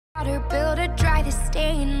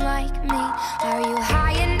stain like me? Are you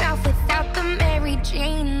high enough without the Mary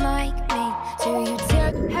Jane like me? Do you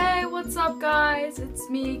tell? Hey, what's up guys? It's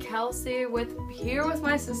me, Kelsey, here with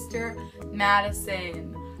my sister,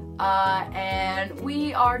 Madison. And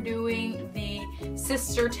we are doing the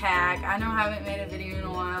sister tag. I know I haven't made a video in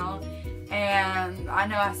a while, and I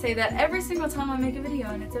know I say that every single time I make a video,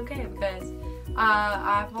 and it's okay because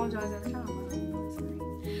I apologize every time. I'm really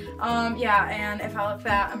sorry. Yeah, and if I look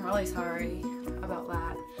fat, I'm really sorry about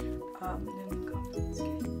that.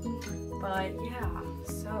 But yeah,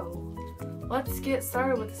 so let's get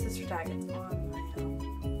started with the sister tag. It's on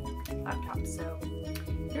my laptop, so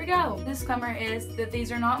here we go. Disclaimer is that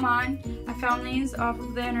these are not mine. I found these off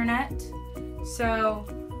of the internet. So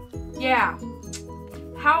yeah,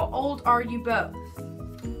 how old are you both?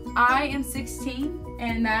 I am 16,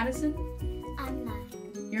 and Madison? I'm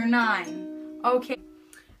 9. You're 9. Okay.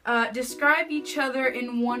 Describe each other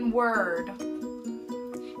in one word.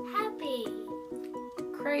 Happy.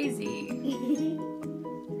 Crazy.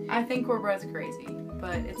 I think we're both crazy,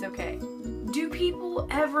 but it's okay. Do people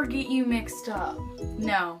ever get you mixed up?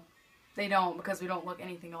 No, they don't, because we don't look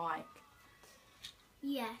anything alike.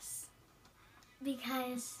 Yes,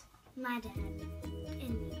 because my dad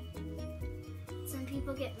and me. Some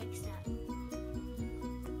people get mixed up.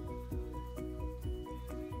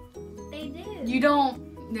 They do. You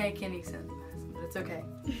don't make any sense, but it's okay.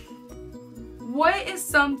 What is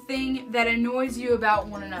something that annoys you about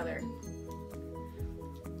one another?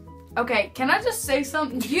 Okay, can I just say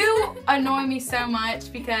something? You annoy me so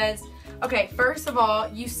much because, okay, first of all,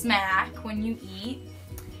 you smack when you eat.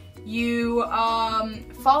 You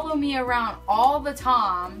follow me around all the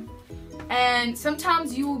time, and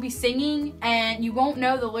sometimes you will be singing and you won't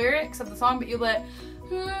know the lyrics of the song, but you'll let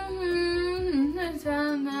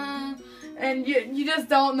and you just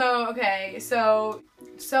don't know. Okay, so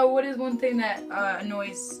what is one thing that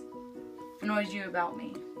annoys you about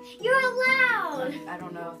me? You're loud. I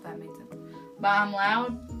don't know if that makes sense, but I'm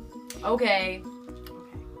loud. Okay.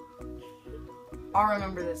 I'll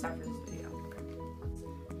remember this after this video.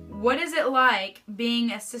 What is it like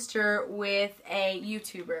being a sister with a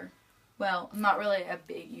YouTuber? Well, I'm not really a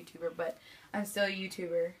big YouTuber, but I'm still a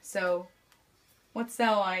YouTuber. So, what's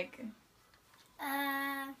that like?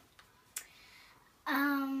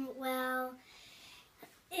 Well,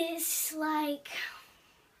 it's like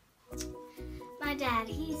my dad,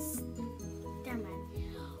 never mind.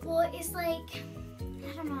 Well, it's like,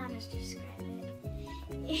 I don't know how to describe it.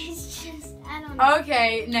 It's just, I don't know.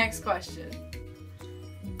 Okay, next question.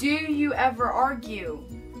 Do you ever argue?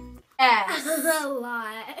 Yes. A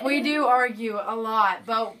lot. We do argue a lot,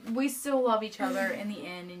 but we still love each other in the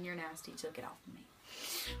end, and you're nasty, so get off of me.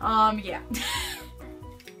 Yeah.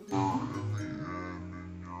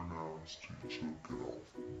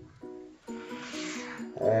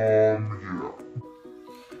 Yeah.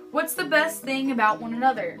 What's the best thing about one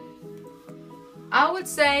another? I would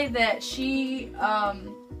say that she,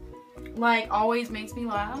 like, always makes me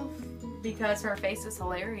laugh because her face is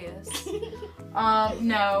hilarious.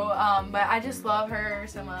 No, but I just love her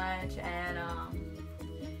so much, and,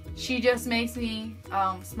 she just makes me,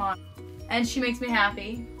 smile. And she makes me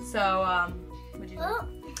happy, so, would you? Well,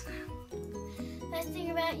 best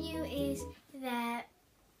thing about you is that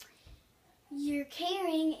you're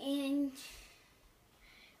caring, and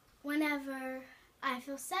whenever I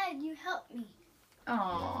feel sad, you help me.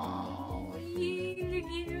 Aww.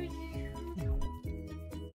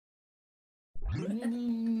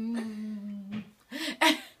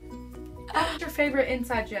 What's your favorite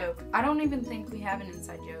inside joke? I don't even think we have an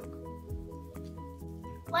inside joke.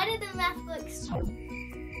 Why did the math books?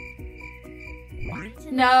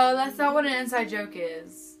 No, that's not what an inside joke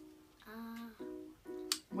is.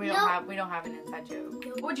 We don't Nope. have an inside joke.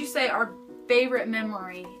 What would you say our favorite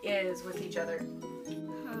memory is with each other?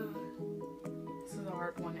 This is a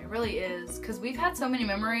hard one. It really is, because we've had so many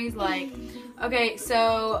memories. Like, okay,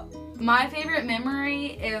 so my favorite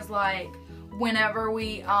memory is like whenever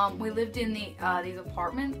we lived in these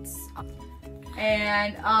apartments,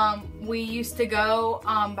 and we used to go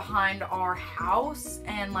behind our house,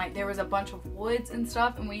 and like there was a bunch of woods and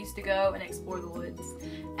stuff, and we used to go and explore the woods.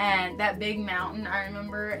 And that big mountain, I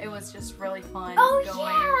remember, it was just really fun. Oh going.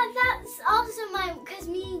 yeah, that's also mine. Because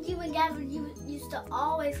me and you and Gavin, you used to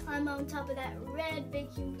always climb on top of that red, big,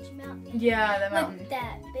 huge mountain. Yeah, that mountain. With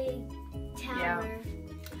that big tower.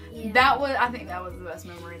 Yeah. That was, I think that was the best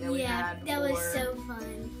memory that we had. Yeah, that was so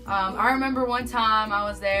fun. I remember one time I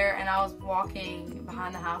was there and I was walking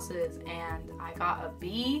behind the houses and I got a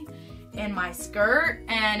bee, in my skirt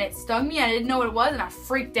and it stung me. I didn't know what it was and I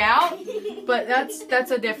freaked out. But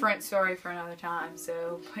that's a different story for another time.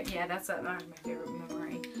 So, but yeah, that's my favorite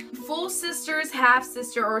memory. Full sisters, half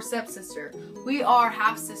sister, or stepsister. We are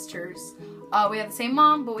half sisters. We have the same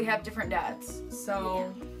mom, but we have different dads.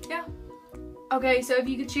 So, yeah. Okay, so if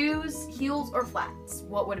you could choose heels or flats,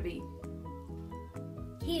 what would it be?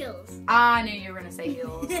 Heels. I knew you were gonna say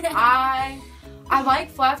heels. I like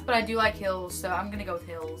flats, but I do like heels, so I'm gonna go with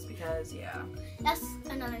heels because yeah. That's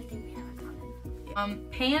another thing we have in common.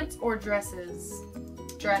 Pants or dresses?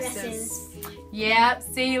 Dresses. Yeah.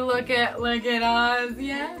 See, look at us.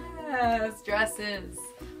 Yes, dresses.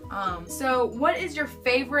 So what is your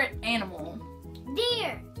favorite animal?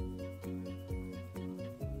 Deer.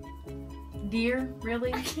 Deer?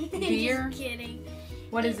 Really? Deer? Just kidding.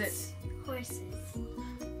 What is it? Horses.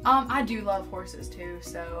 I do love horses too,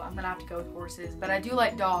 so I'm gonna have to go with horses. But I do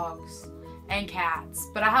like dogs and cats.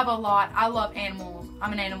 But I have a lot. I love animals.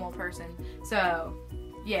 I'm an animal person. So,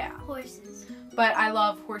 yeah. Horses. But I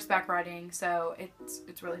love horseback riding, so it's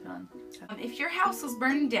really fun. So, if your house was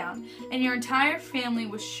burning down and your entire family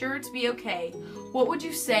was sure to be okay, what would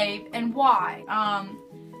you save and why?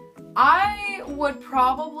 I would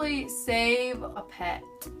probably save a pet.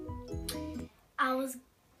 I would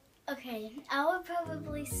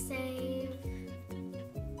probably save...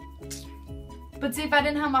 But see, if I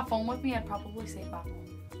didn't have my phone with me, I'd probably save my phone.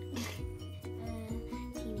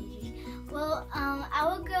 Teenagers. Well, I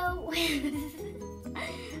would go with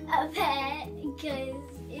a pet because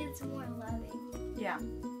it's more loving. Yeah.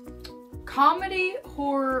 Comedy,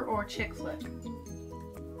 horror, or chick flick?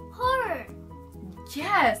 Horror.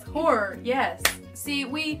 Yes, horror, yes. See,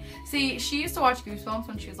 she used to watch Goosebumps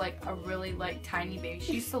when she was like a really like tiny baby.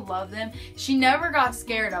 She used to love them. She never got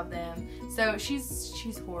scared of them. So she's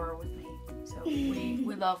horror with me. So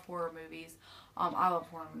we love horror movies. I love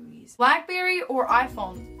horror movies. BlackBerry or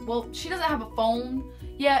iPhone? Well, she doesn't have a phone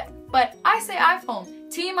yet, but I say iPhone.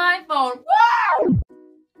 Team iPhone. Wow!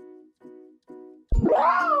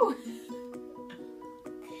 Wow!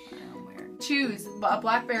 Choose a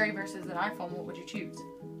BlackBerry versus an iPhone. What would you choose?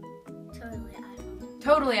 Totally iPhone.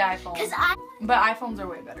 Totally iPhone. But iPhones are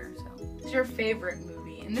way better. So, what's your favorite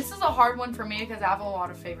movie? And this is a hard one for me because I have a lot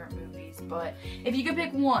of favorite movies. But if you could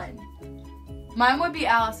pick one, mine would be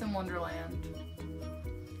Alice in Wonderland.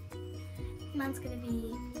 Mine's gonna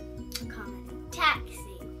be a comedy. Taxi.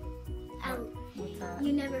 What's that?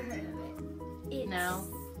 You never heard of it? No.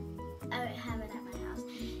 I would have it at my house.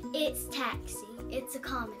 It's Taxi. It's a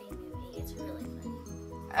comedy movie. It's really funny.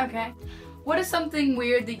 Okay. What is something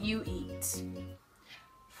weird that you eat?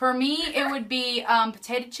 For me, it would be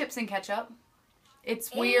potato chips and ketchup.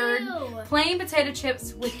 It's weird. Ew. Plain potato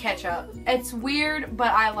chips with ketchup. It's weird,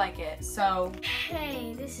 but I like it. So.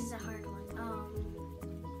 Hey, this is a hard one.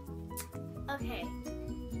 Okay.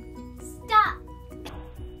 Stop.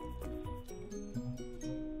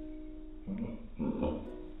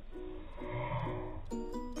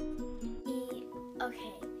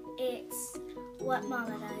 Okay, it's what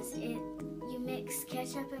Mama does. You mix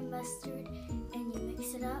ketchup and mustard, and you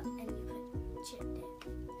mix it up, and you put chip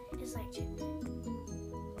dip. It's like chip dip.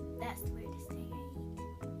 That's the weirdest thing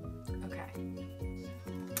I eat.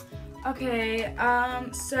 Okay. Okay.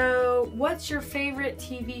 So what's your favorite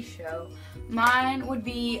TV show? Mine would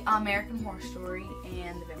be American Horror Story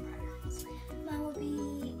and The Vampires. Mine would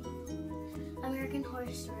be American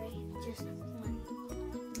Horror Story. Just one.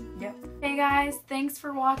 Yep. Hey guys, thanks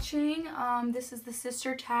for watching. This is the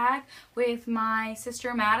sister tag with my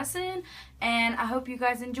sister Madison, and I hope you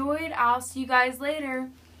guys enjoyed. I'll see you guys later.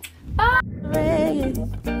 Bye.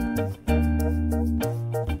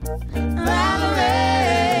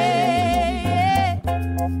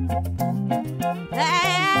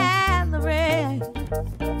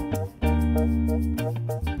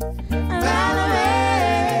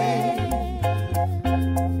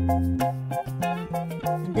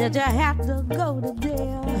 Did you have to go to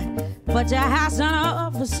jail? But your house on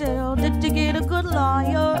up for sale. Did you get a good lawyer?